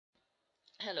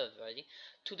Hello everybody,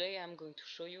 today I'm going to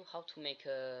show you how to make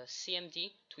a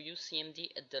CMD, to use CMD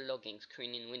at the logging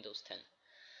screen in Windows 10.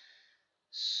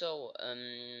 So,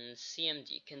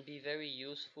 CMD can be very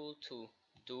useful to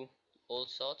do all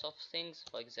sorts of things.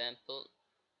 For example,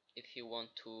 if you want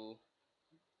to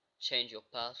change your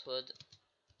password,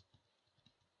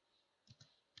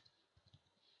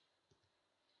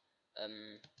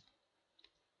 um,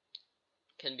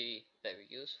 can be very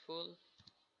useful.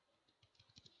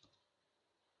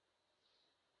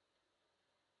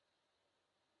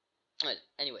 Well,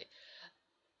 anyway,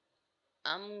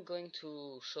 I'm going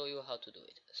to show you how to do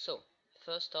it. So,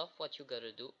 first off, what you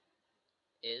gotta do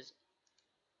is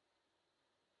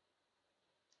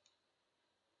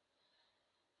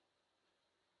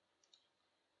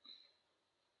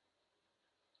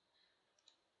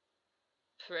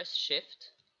press shift,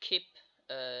 keep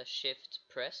shift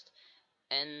pressed,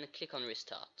 and click on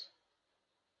restart.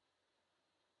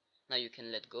 Now you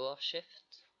can let go of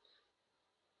shift.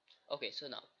 Okay, so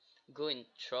now go in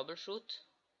troubleshoot,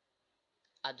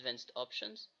 advanced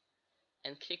options,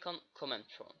 and click on command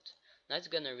prompt. Now it's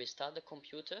gonna restart the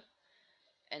computer,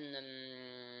 and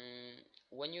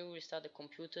when you restart the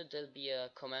computer there'll be a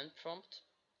command prompt,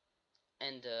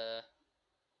 and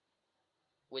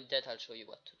with that I'll show you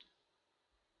what to do.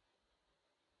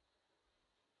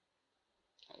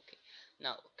 Okay,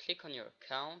 now click on your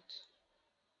account.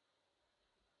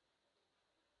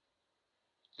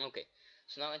 Okay,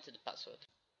 so now enter the password.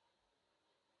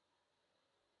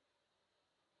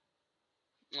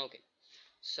 Okay,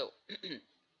 so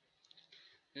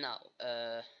now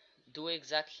do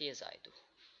exactly as I do.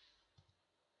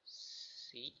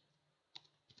 C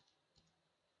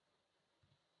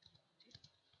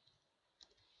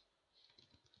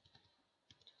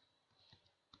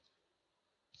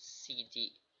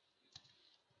cd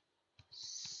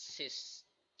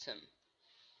system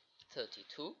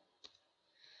 32.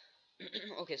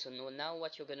 Okay, so now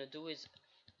what you're gonna do is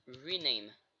rename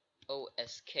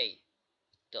osk.exe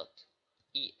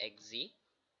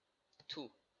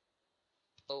to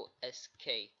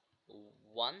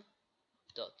osk1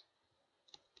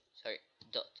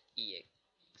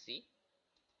 .exe,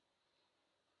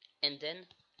 and then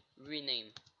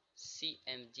rename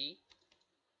cmd.exe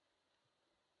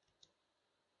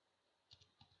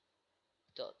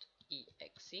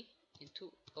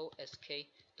into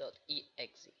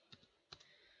osk.exe.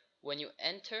 When you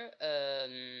enter,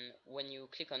 when you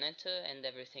click on enter and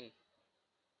everything,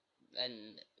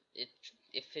 and if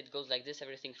it goes like this,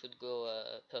 everything should go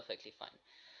perfectly fine.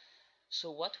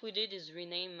 So what we did is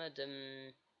rename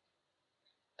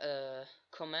the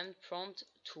command prompt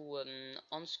to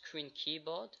on-screen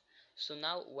keyboard. So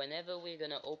now whenever we're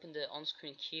gonna open the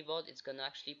on-screen keyboard, it's gonna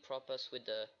actually prompt us with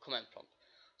the command prompt.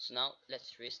 So now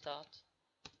let's restart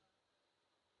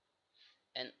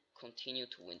and continue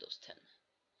to Windows 10.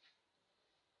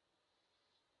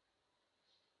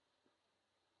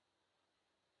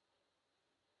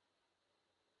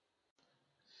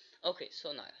 Okay,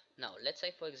 so now let's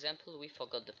say for example we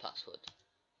forgot the password.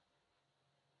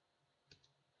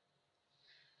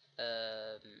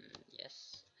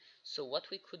 Yes. So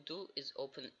what we could do is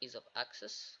open ease of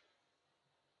access,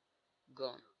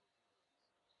 go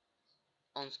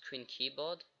on screen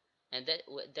keyboard, and that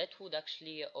would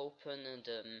actually open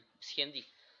the CMD.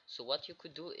 So what you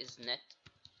could do is net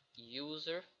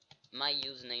user. My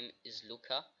username is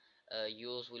Luca.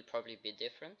 Yours will probably be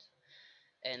different.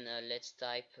 And let's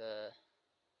type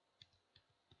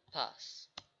pass.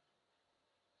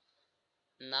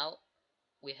 Now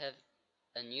we have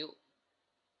a new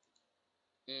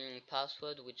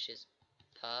password, which is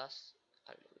pass.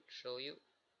 I will show you.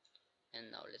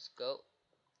 And now let's go.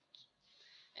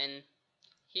 And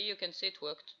here you can see it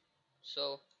worked.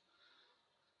 So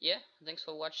yeah, thanks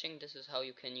for watching. This is how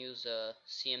you can use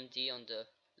CMD on the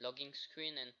logging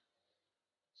screen, and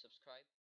subscribe.